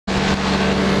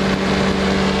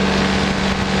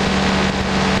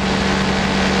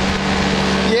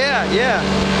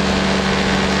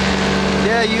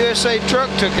Yeah, USA Truck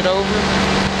took it over.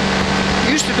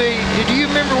 Used to be, did you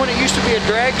remember when it used to be a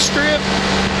drag strip?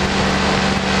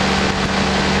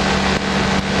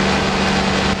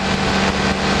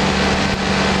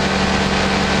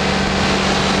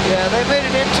 Yeah, they made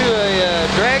it into a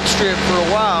drag strip for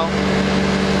a while.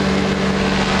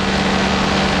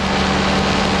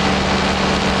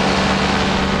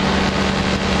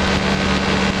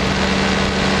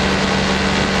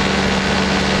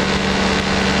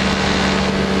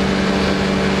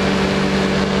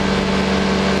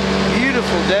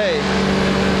 Beautiful day.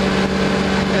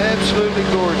 Absolutely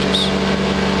gorgeous.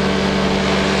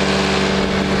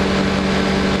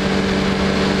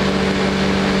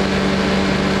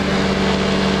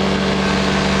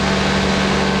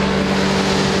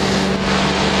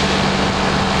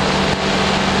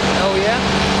 Oh yeah?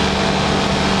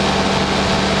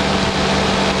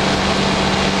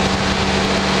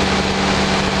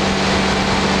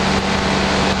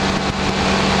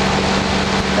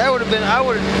 That would have been,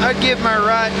 I'd give my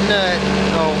right nut,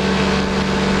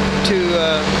 to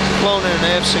flown in an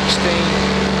F-16.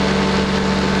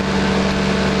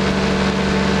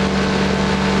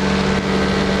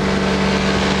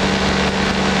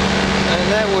 And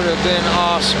that would have been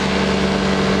awesome.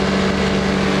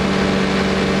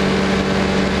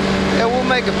 Yeah, we'll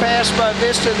make a pass by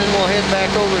Vista, and then we'll head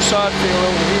back over to Sodfield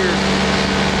over here.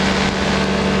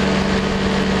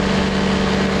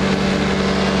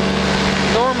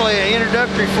 Normally,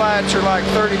 introductory flights are like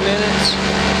 30 minutes,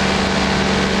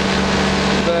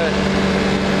 but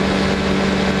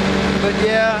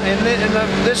yeah, and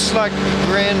this is like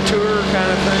grand tour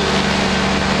kind of thing.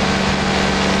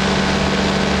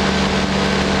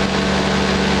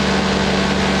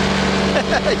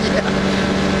 Yeah,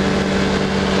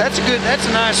 that's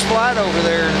a nice flight over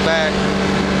there in the back.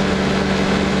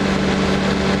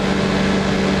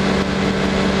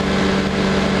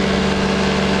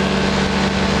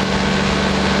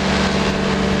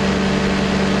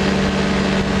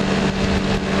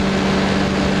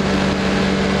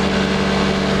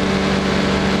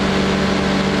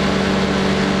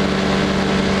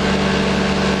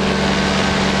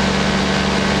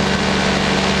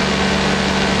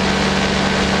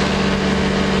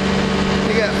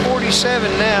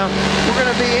 Now we're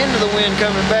going to be into the wind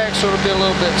coming back, so it'll be a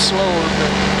little bit slower,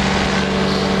 but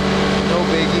no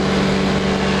biggie.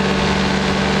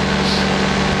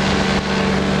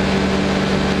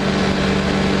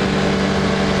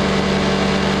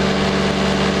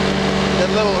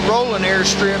 That little rolling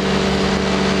airstrip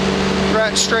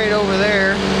right straight over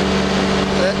there.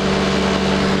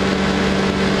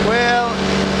 Well,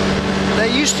 they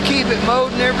used to keep it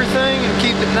mowed and everything and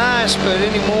keep it nice, but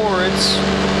anymore it's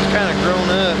kind of grown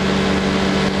up.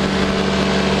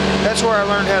 That's where I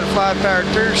learned how to fly powered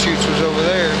parachutes, was over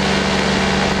there.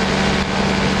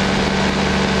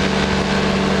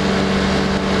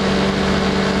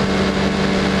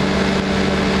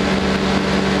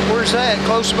 Where's that?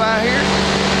 Close by here?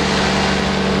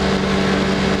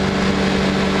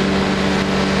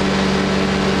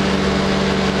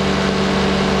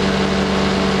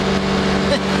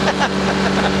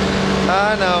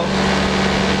 I know.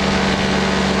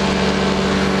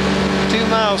 2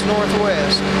 miles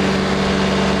northwest.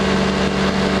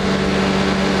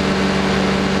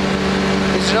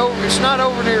 Is it over? It's not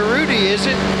over near Rudy, is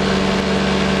it?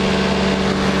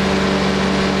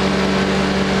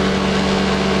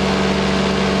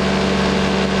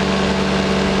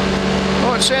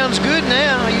 Oh, it sounds good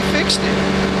now. You fixed it.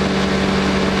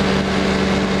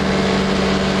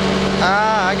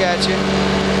 Ah, I got you.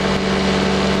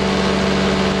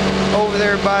 Over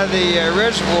there by the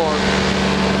reservoir.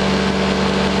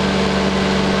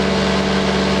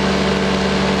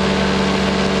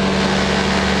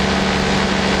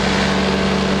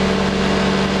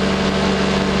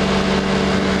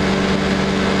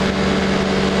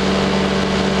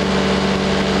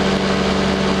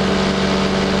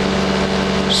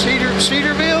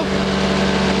 Cedarville?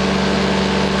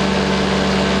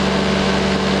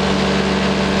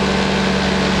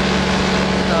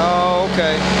 Oh,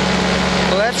 okay.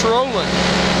 Well, that's rolling.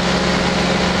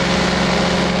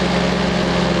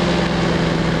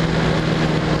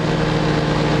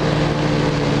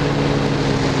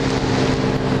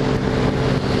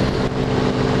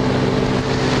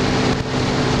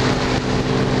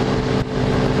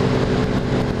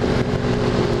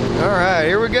 All right,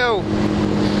 here we go.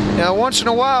 Now, once in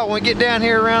a while, when we get down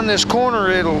here around this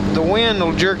corner, the wind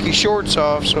will jerk your shorts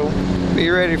off, so be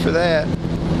ready for that.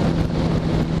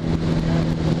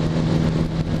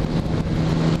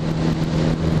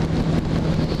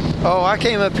 Oh, I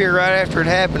came up here right after it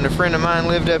happened. A friend of mine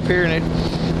lived up here, and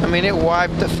I mean, it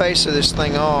wiped the face of this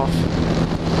thing off.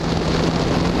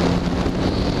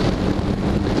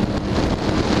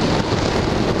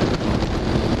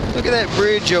 Look at that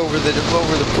bridge over the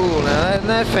pool now. Isn't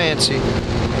that fancy?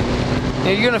 Now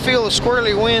you're gonna feel the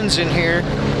squirrely winds in here.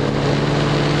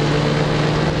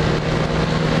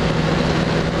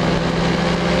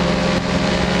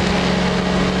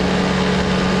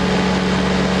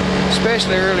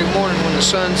 Especially early morning when the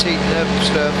sun's heating up and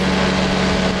stuff.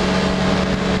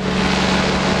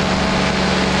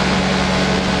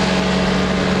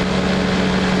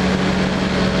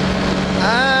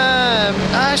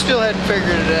 I still hadn't figured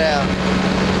it out.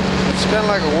 It's kind of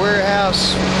like a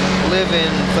warehouse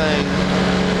live-in thing.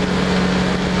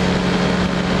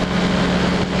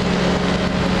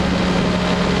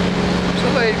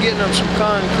 Somebody's getting them some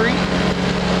concrete.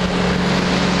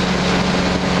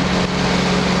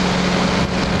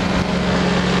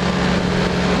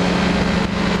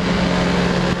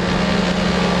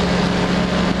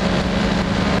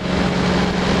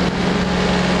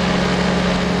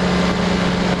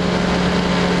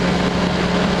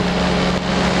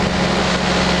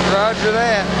 Roger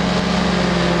that.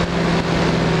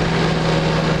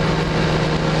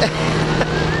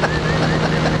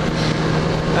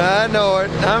 I know it.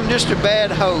 I'm just a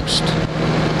bad host.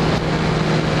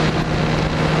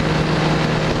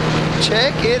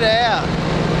 Check it out.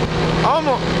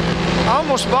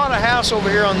 Almost bought a house over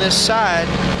here on this side.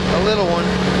 A little one.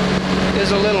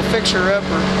 Is a little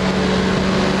fixer-upper.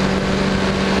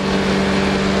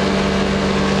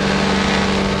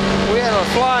 We had a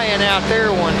fly-in out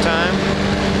there one time.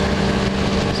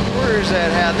 So where is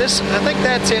that house? I think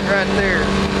that's it right there.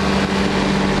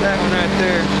 That one right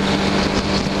there.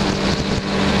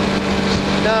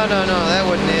 No, that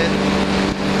wasn't it.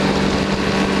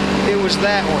 It was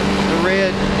that one. The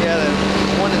red, yeah, the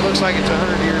one that looks like it's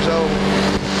 100 years old.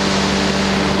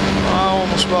 I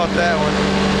almost bought that one.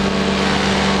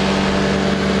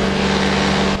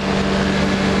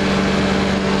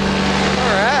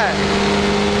 All right.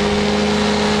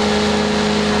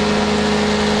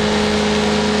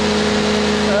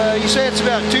 You say it's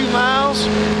about 2 miles?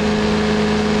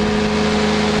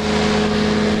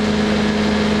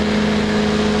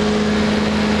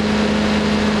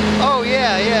 Oh,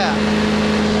 yeah.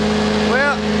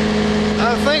 Well,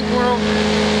 I think we're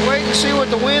waiting to see what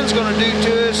the wind's going to do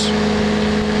to us.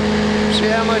 See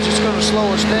how much it's going to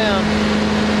slow us down.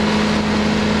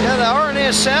 Yeah, the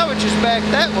R&S salvage is back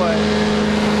that way.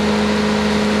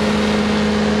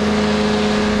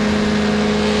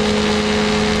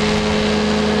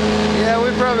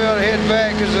 Probably ought to head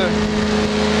back because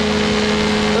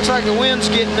looks like the wind's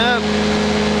getting up.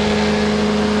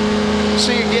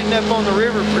 See it getting up on the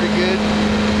river pretty good.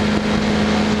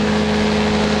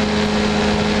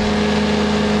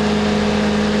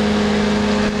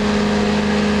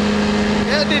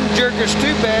 Yeah, it didn't jerk us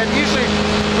too bad. Usually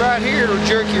right here it'll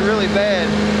jerk you really bad.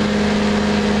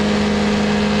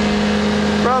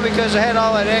 Probably because I had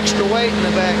all that extra weight in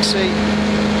the back seat.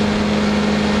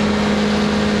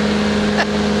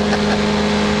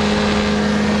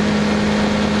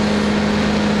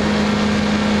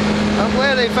 I'm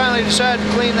glad they finally decided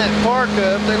to clean that park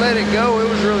up. They let it go. It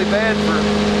was really bad for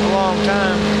a long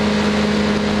time.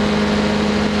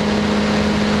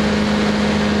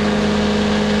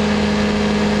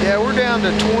 Yeah, we're down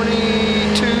to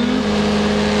 22.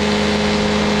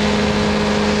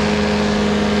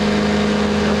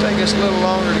 It'll take us a little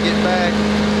longer to get back.